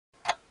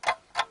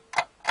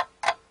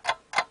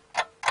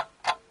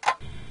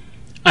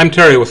I'm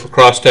Terry with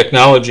Crosse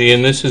Technology,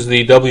 and this is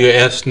the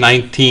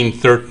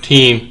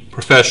WS-1913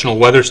 professional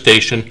weather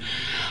station.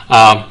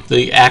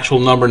 The actual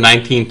number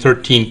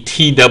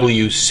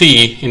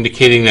 1913TWC,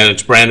 indicating that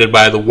it's branded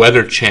by the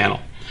Weather Channel.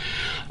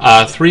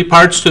 Three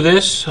parts to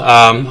this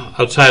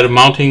outside of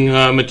mounting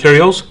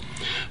materials.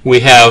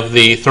 We have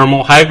the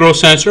thermal hygro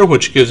sensor,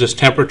 which gives us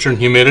temperature and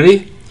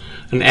humidity,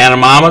 an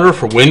anemometer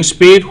for wind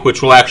speed,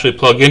 which will actually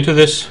plug into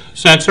this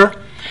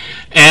sensor,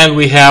 and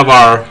we have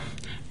our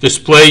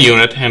display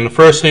unit. And the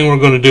first thing we're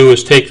going to do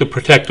is take the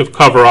protective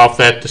cover off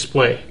that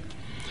display.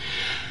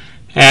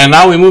 And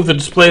now we move the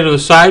display to the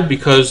side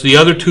because the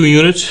other two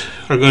units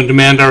are going to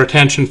demand our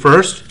attention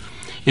first.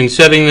 In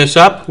setting this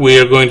up, we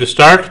are going to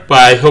start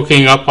by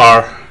hooking up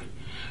our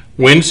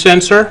wind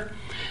sensor,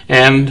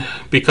 and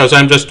because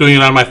I'm just doing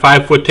it on my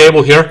 5-foot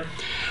table here,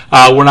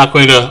 we're not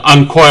going to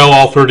uncoil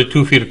all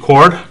 32 feet of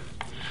cord.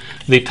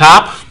 The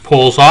top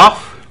pulls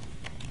off,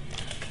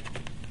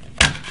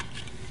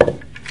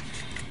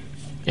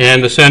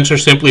 and the sensor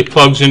simply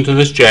plugs into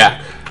this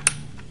jack.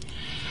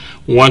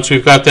 Once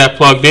we've got that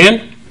plugged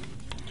in,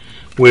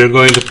 we're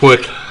going to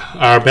put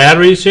our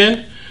batteries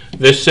in.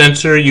 This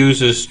sensor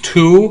uses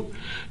two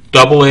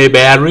AA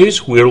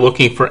batteries. We're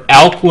looking for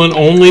alkaline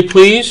only,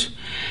 please,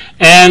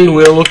 and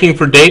we're looking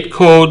for date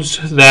codes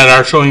that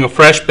are showing a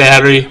fresh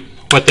battery.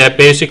 What that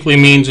basically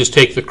means is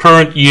take the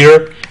current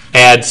year,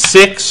 add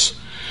 6.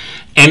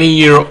 Any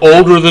year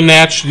older than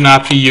that should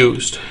not be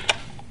used.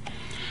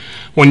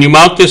 When you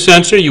mount this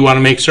sensor, you want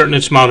to make certain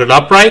it's mounted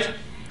upright,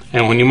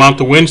 and when you mount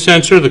the wind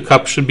sensor, the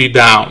cup should be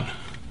down.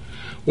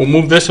 We'll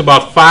move this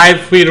about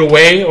 5 feet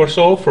away or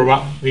so for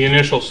the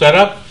initial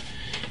setup.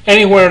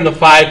 Anywhere in the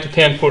 5 to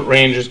 10 foot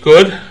range is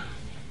good.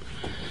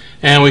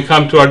 And we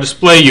come to our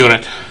display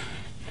unit.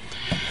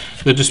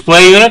 The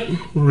display unit,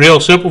 real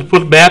simple to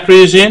put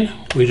batteries in.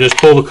 We just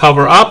pull the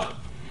cover up.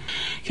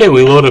 Okay,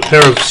 we load a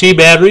pair of C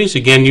batteries,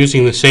 again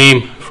using the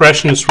same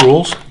freshness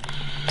rules,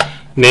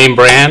 name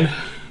brand,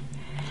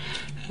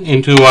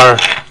 into our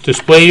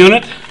display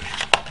unit.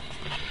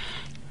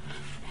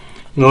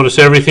 Notice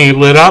everything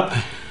lit up.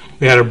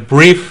 We had a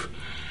brief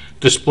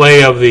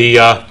display of the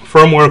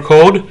firmware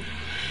code,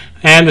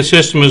 and the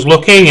system is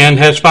looking and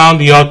has found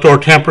the outdoor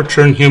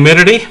temperature and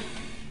humidity.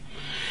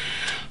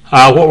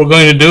 What we're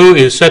going to do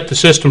is set the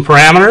system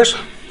parameters.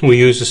 We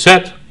use the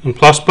set and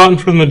plus button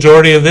for the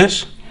majority of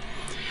this.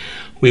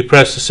 We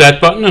press the set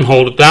button and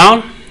hold it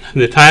down.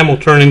 The time will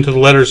turn into the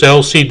letters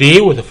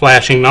LCD with a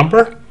flashing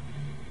number.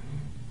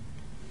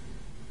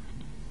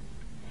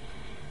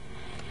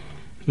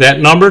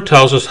 That number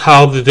tells us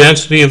how the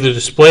density of the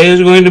display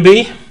is going to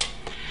be.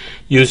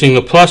 Using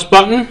the plus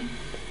button,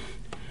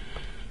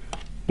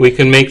 we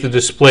can make the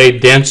display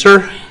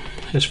denser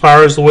as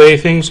far as the way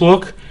things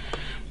look.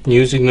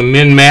 Using the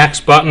min-max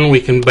button, we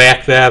can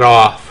back that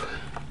off.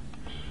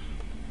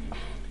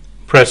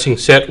 Pressing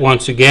set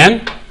once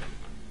again.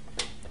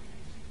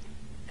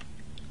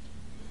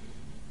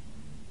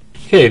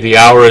 Okay, the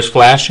hour is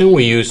flashing.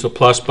 We use the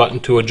plus button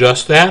to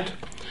adjust that.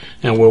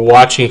 And we're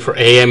watching for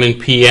AM and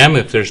PM.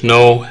 If there's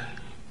no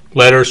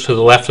letters to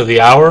the left of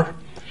the hour,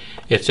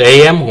 it's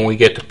AM. When we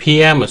get to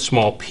PM, a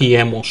small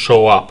PM will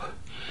show up.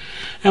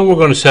 And we're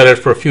going to set it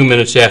for a few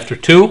minutes after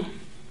 2.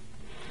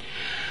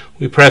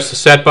 We press the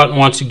set button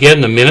once again,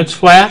 the minutes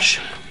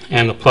flash,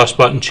 and the plus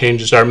button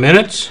changes our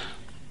minutes.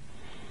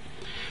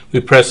 We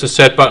press the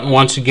set button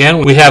once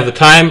again. We have the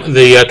time,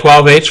 the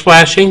 12H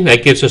flashing.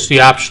 That gives us the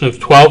option of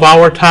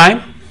 12-hour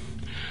time,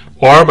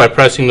 or by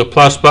pressing the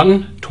plus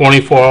button,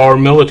 24-hour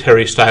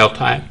military style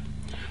time.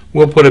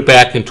 We'll put it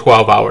back in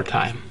 12-hour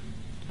time.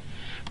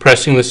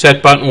 Pressing the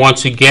set button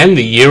once again,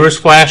 the year is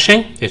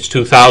flashing. It's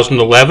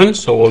 2011,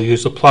 so we'll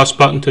use the plus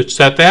button to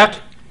set that.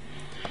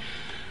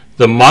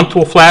 The month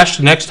will flash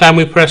the next time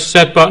we press the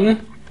set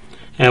button,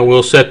 and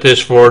we'll set this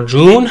for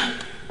June.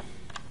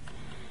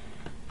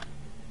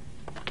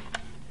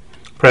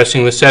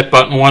 Pressing the set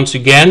button once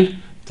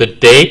again, the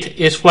date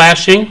is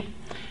flashing,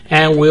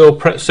 and we'll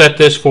set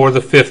this for the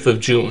 5th of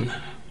June.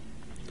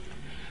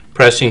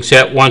 Pressing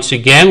set once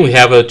again, we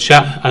have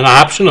an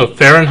option of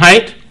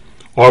Fahrenheit,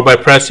 or by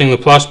pressing the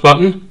plus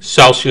button,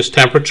 Celsius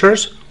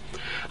temperatures.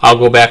 I'll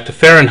go back to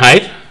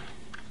Fahrenheit.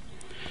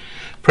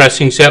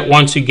 Pressing set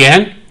once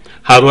again,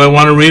 how do I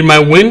want to read my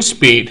wind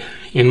speed?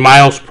 In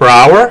miles per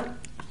hour,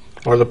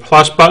 or the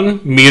plus button,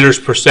 meters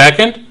per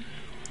second,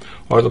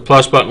 or the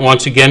plus button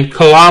once again,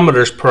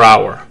 kilometers per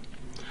hour.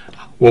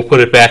 We'll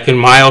put it back in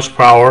miles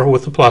per hour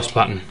with the plus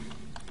button.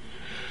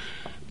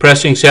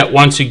 Pressing set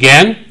once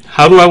again,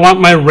 how do I want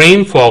my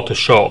rainfall to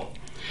show?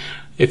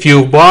 If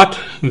you've bought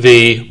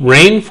the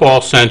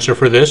rainfall sensor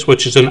for this,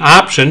 which is an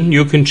option,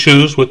 you can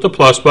choose with the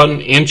plus button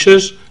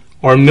inches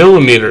or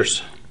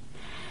millimeters.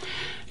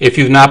 If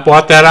you've not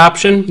bought that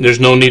option, there's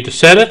no need to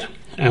set it,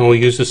 and we'll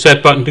use the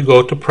set button to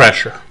go to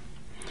pressure.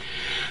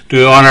 Do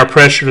we want our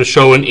pressure to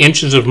show in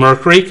inches of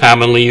mercury,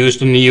 commonly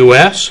used in the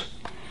US,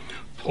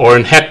 or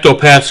in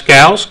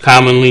hectopascals,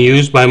 commonly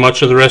used by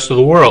much of the rest of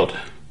the world?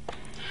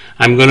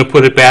 I'm going to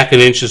put it back in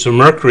inches of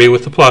mercury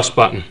with the plus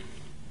button.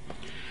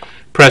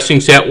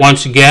 Pressing set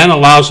once again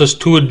allows us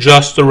to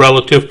adjust the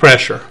relative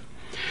pressure.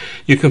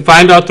 You can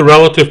find out the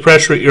relative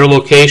pressure at your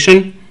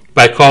location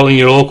by calling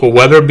your local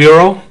weather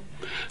bureau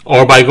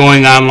or by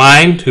going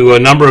online to a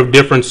number of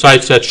different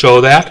sites that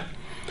show that.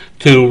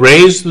 To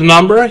raise the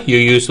number, you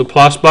use the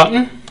plus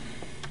button.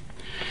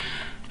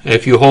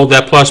 If you hold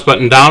that plus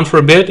button down for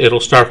a bit, it'll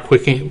start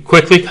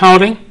quickly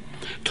counting.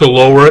 To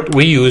lower it,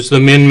 we use the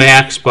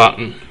min-max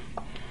button.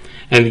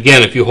 And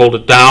again, if you hold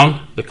it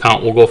down, the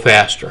count will go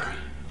faster.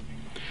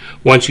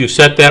 Once you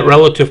set that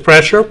relative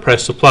pressure,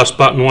 press the plus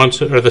button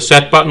once, or the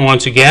set button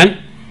once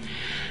again,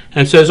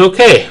 and says,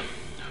 okay,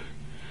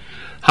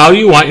 how do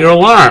you want your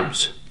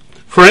alarms?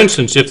 For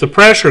instance, if the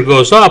pressure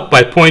goes up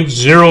by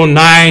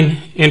 0.09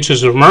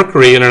 inches of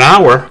mercury in an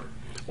hour,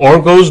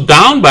 or goes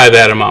down by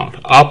that amount,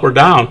 up or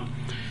down,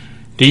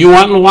 do you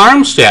want an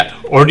alarm set,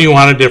 or do you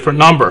want a different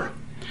number?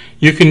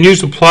 You can use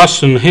the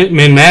plus and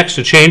min-max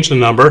to change the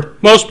number.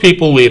 Most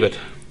people leave it.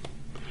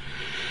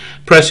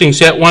 Pressing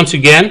set once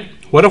again.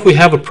 What if we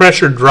have a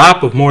pressure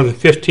drop of more than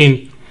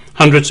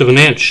 0.15 of an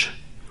inch?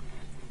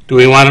 Do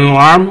we want an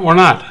alarm or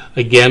not?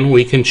 Again,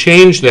 we can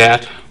change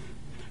that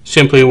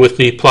simply with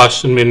the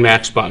plus and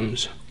min-max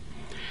buttons.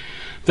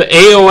 The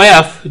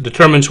AOF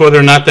determines whether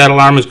or not that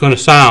alarm is going to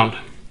sound.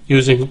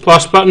 Using the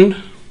plus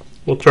button,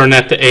 we'll turn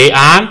that to A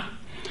on.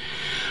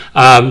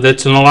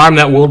 That's an alarm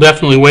that will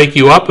definitely wake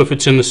you up if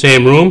it's in the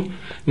same room.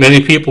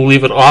 Many people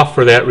leave it off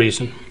for that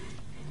reason.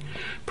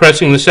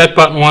 Pressing the set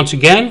button once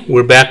again,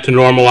 we're back to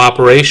normal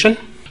operation.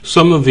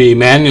 Some of the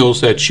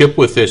manuals that ship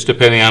with this,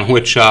 depending on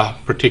which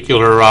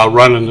particular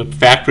run in the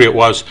factory it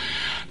was,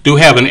 do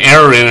have an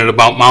error in it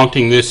about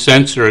mounting this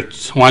sensor.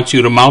 It wants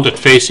you to mount it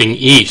facing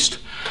east.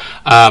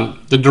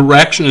 The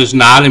direction is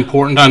not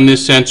important on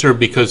this sensor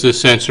because this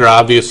sensor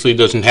obviously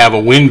doesn't have a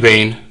wind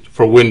vane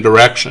for wind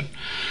direction.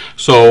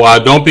 So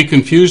don't be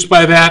confused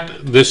by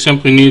that. This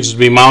simply needs to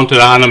be mounted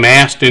on a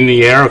mast in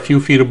the air a few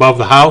feet above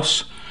the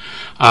house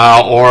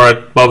or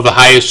above the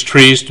highest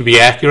trees to be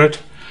accurate.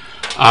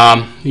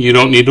 You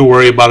don't need to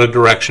worry about a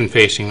direction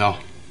facing though.